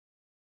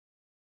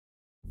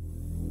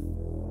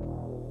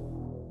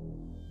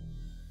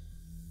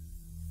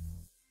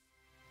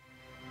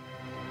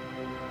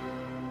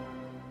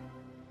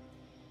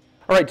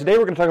All right, today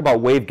we're going to talk about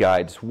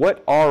waveguides.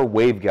 What are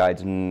waveguides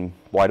and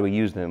why do we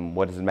use them?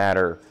 What does it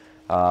matter?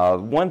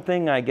 One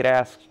thing I get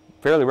asked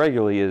fairly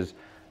regularly is,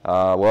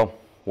 well,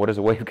 what is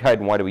a waveguide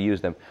and why do we use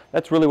them?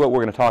 That's really what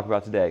we're going to talk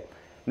about today.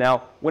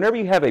 Now, whenever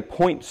you have a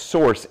point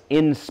source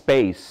in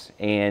space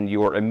and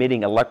you're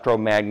emitting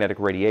electromagnetic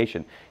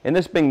radiation, and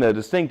this being the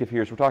distinctive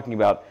here, so we're talking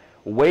about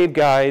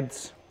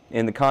waveguides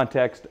in the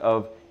context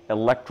of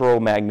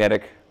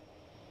electromagnetic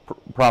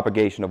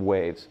propagation of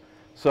waves.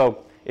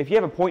 So if you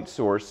have a point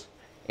source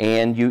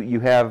and you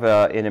have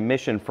an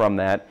emission from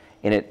that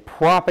and it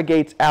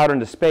propagates out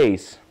into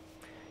space,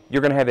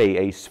 you're going to have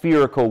a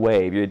spherical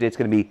wave. It's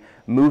going to be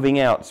moving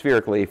out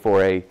spherically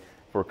for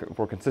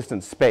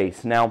consistent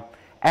space. Now,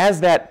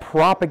 as that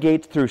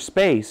propagates through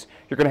space,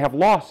 you're going to have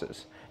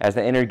losses as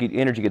the energy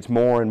gets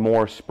more and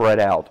more spread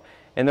out.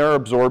 And there are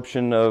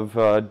absorption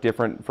of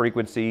different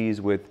frequencies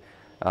with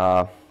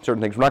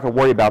certain things. We're not going to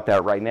worry about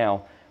that right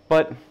now.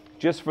 But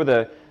just for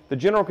the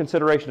general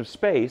consideration of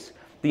space,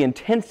 the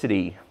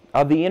intensity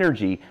of the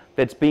energy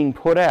that's being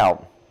put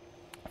out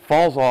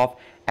falls off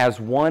as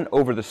 1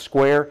 over the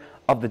square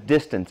of the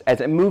distance as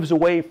it moves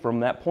away from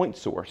that point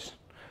source.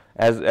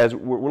 As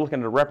we're looking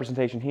at a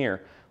representation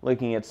here,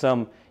 looking at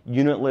some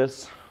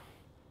unitless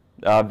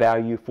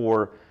value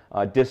for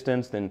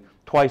distance, then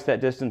twice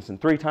that distance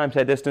and 3 times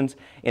that distance,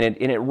 and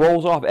it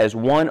rolls off as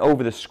 1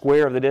 over the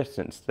square of the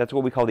distance. That's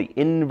what we call the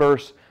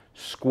inverse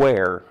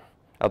square.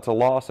 That's a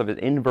loss of an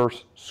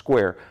inverse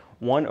square,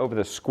 1 over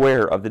the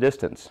square of the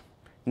distance.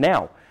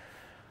 Now,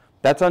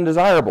 that's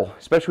undesirable,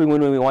 especially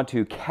when we want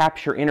to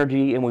capture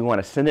energy and we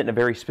want to send it in a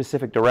very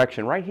specific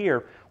direction. Right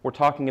here, we're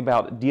talking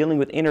about dealing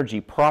with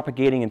energy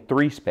propagating in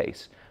 3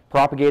 space,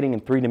 propagating in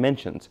 3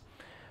 dimensions.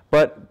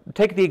 But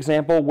take the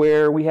example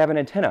where we have an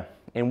antenna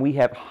and we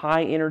have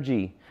high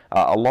energy,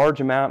 a large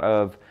amount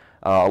of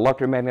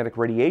electromagnetic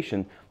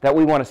radiation that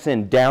we want to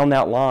send down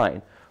that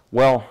line.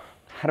 Well,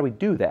 how do we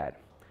do that?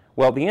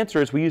 Well, the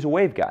answer is we use a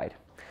waveguide.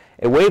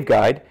 A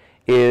waveguide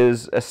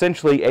is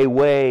essentially a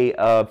way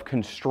of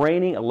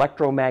constraining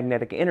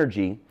electromagnetic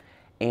energy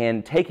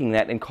and taking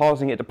that and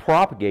causing it to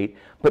propagate,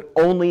 but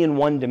only in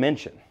 1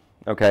 dimension.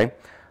 Okay?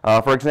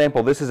 For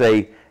example, this is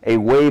a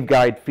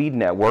waveguide feed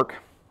network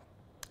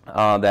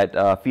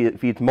that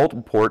feeds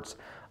multiple ports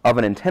of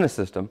an antenna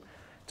system.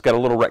 It's got a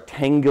little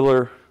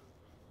rectangular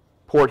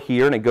port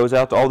here, and it goes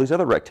out to all these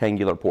other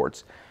rectangular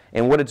ports.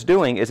 And what it's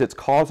doing is it's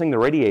causing the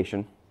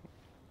radiation,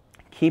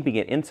 keeping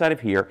it inside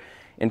of here,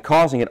 and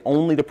causing it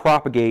only to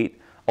propagate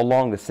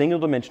along the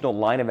single-dimensional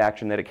line of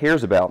action that it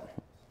cares about.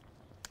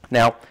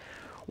 Now,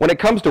 when it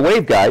comes to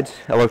waveguides,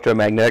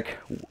 electromagnetic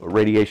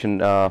radiation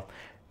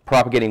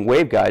propagating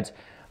waveguides,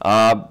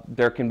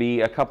 there can be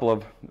a couple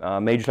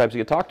of major types that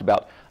get talked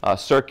about,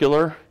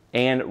 circular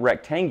and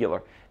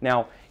rectangular.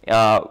 Now,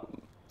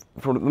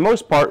 for the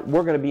most part,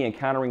 we're going to be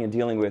encountering and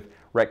dealing with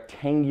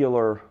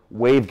rectangular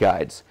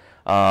waveguides.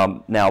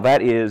 Now,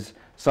 that is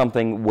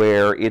something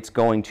where it's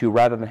going to,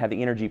 rather than have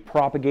the energy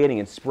propagating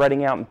and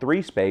spreading out in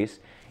 3 space,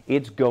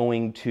 it's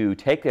going to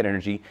take that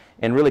energy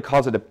and really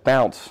cause it to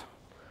bounce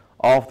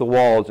off the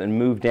walls and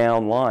move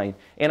down line.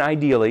 And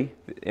ideally,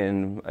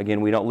 and again,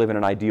 we don't live in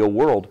an ideal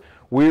world,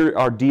 we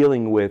are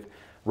dealing with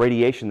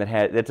radiation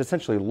that's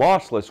essentially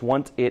lossless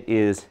once it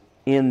is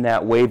in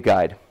that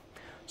waveguide.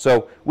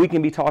 So we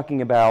can be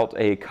talking about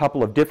a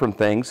couple of different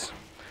things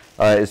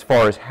as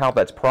far as how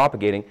that's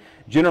propagating.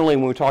 Generally,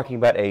 when we're talking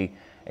about a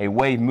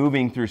wave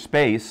moving through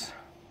space,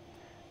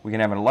 we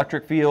can have an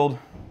electric field,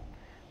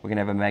 we can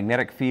have a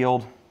magnetic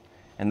field,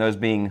 and those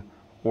being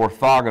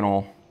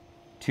orthogonal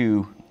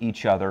to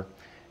each other.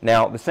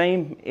 Now, the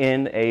same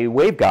in a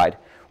waveguide.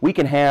 We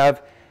can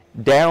have,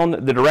 down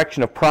the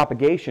direction of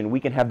propagation, we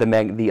can have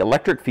the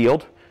electric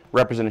field,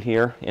 represented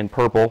here in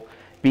purple,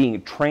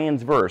 being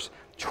transverse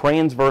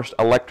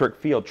electric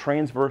field,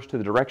 transverse to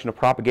the direction of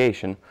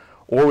propagation,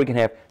 or we can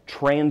have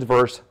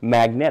transverse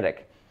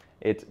magnetic.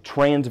 It's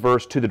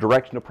transverse to the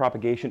direction of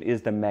propagation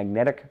is the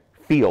magnetic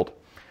field.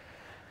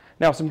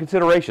 Now, some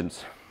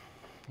considerations,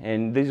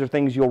 and these are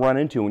things you'll run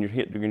into when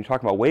you're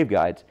talking about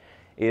waveguides,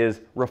 is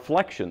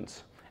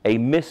reflections, a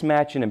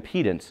mismatch in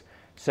impedance.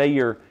 Say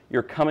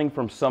you're coming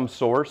from some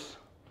source,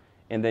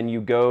 and then you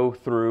go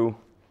through,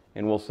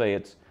 and we'll say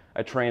it's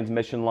a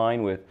transmission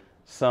line with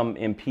some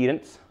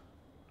impedance,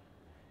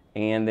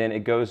 and then it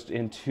goes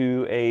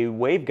into a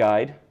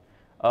waveguide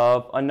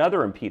of another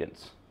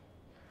impedance.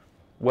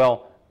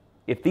 Well,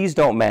 if these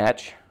don't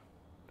match,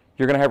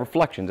 you're going to have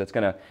reflections.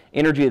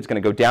 Energy that's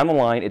going to go down the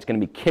line, it's going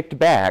to be kicked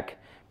back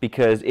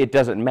because it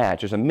doesn't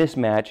match. There's a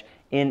mismatch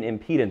in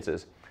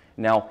impedances.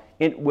 Now,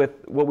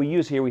 with what we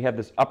use here, we have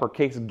this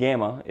uppercase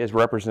gamma is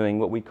representing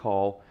what we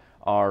call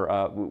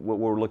our, what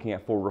we're looking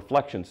at for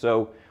reflection.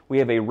 So we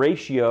have a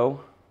ratio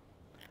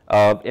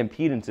of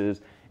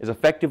impedances is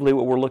effectively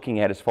what we're looking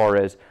at as far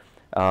as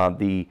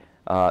the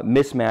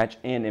mismatch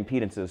in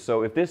impedances.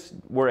 So if this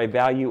were a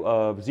value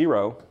of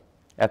 0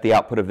 at the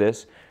output of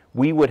this,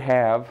 we would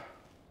have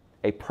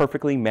a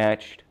perfectly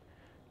matched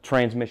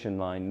transmission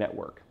line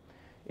network.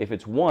 If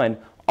it's 1,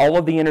 all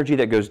of the energy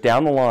that goes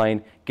down the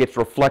line gets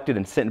reflected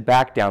and sent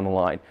back down the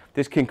line.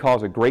 This can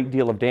cause a great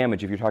deal of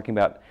damage if you're talking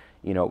about,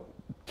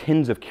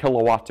 tens of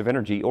kilowatts of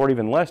energy, or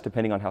even less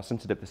depending on how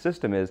sensitive the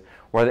system is,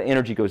 where the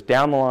energy goes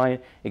down the line,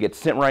 it gets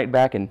sent right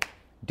back and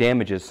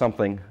damages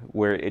something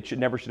where it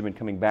never should have been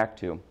coming back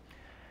to.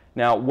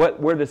 Now,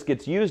 where this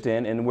gets used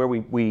in, and where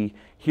we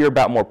hear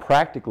about more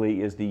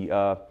practically, is the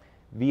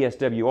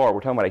VSWR. We're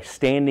talking about a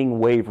standing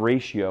wave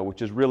ratio,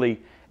 which is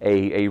really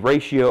a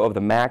ratio of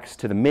the max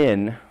to the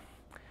min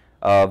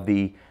of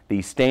the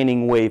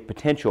standing wave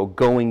potential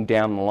going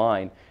down the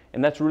line.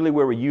 And that's really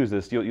where we use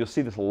this. You'll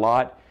see this a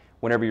lot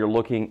whenever you're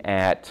looking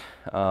at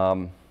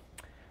the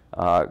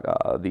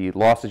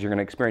losses you're going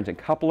to experience in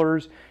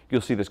couplers.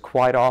 You'll see this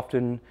quite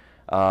often.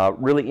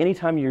 Really,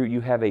 anytime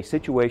you have a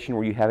situation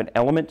where you have an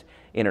element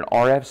in an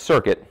RF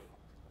circuit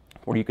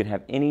where you can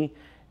have any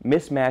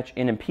mismatch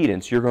in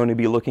impedance, you're going to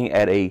be looking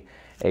at a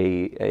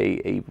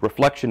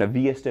reflection of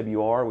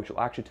VSWR, which will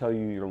actually tell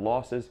you your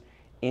losses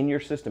in your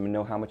system and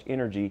know how much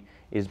energy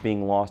is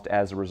being lost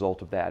as a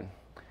result of that.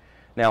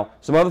 Now,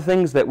 some other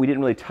things that we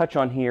didn't really touch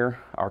on here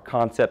are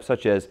concepts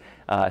such as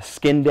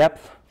skin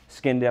depth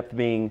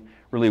being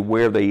really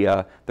where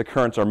the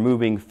currents are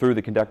moving through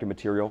the conductive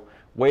material.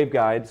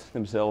 Waveguides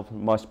themselves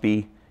must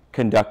be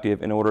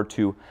conductive in order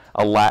to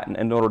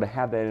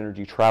have that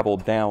energy travel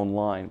down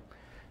line.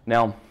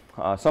 Now,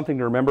 something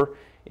to remember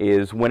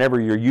is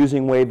whenever you're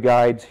using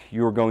waveguides,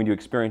 you're going to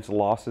experience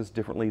losses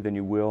differently than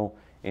you will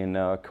in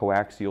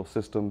coaxial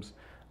systems.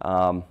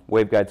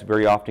 Waveguides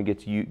very often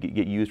get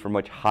used for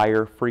much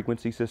higher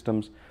frequency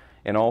systems.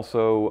 And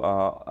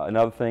also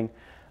another thing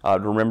to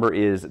remember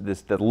is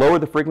the lower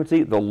the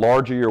frequency, the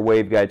larger your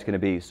waveguide's going to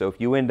be. So if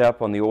you end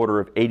up on the order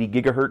of 80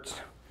 gigahertz,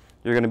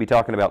 you're going to be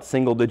talking about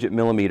single-digit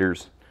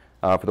millimeters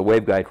for the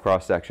waveguide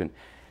cross-section.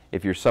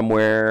 If you're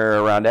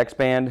somewhere around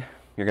X-band,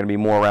 you're going to be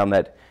more around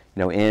that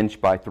inch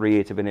by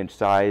 3/8 of an inch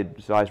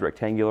size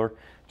rectangular.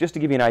 Just to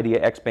give you an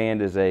idea,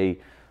 X-band is an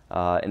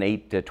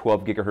 8 to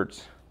 12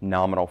 gigahertz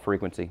nominal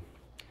frequency.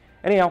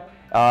 Anyhow,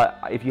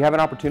 if you have an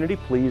opportunity,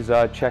 please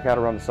check out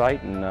around the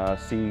site and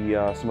see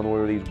some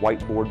of these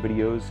whiteboard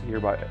videos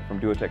here from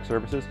Duotech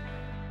Services.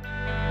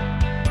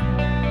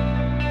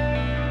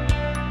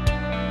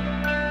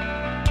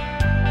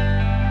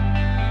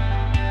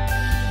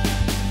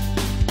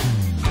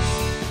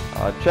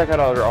 Check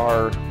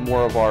out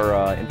more of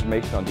our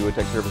information on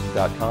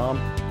duotechservices.com.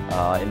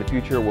 In the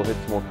future, we'll hit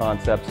some more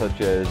concepts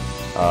such as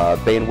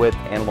bandwidth,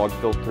 analog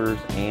filters,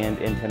 and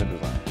antenna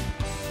design.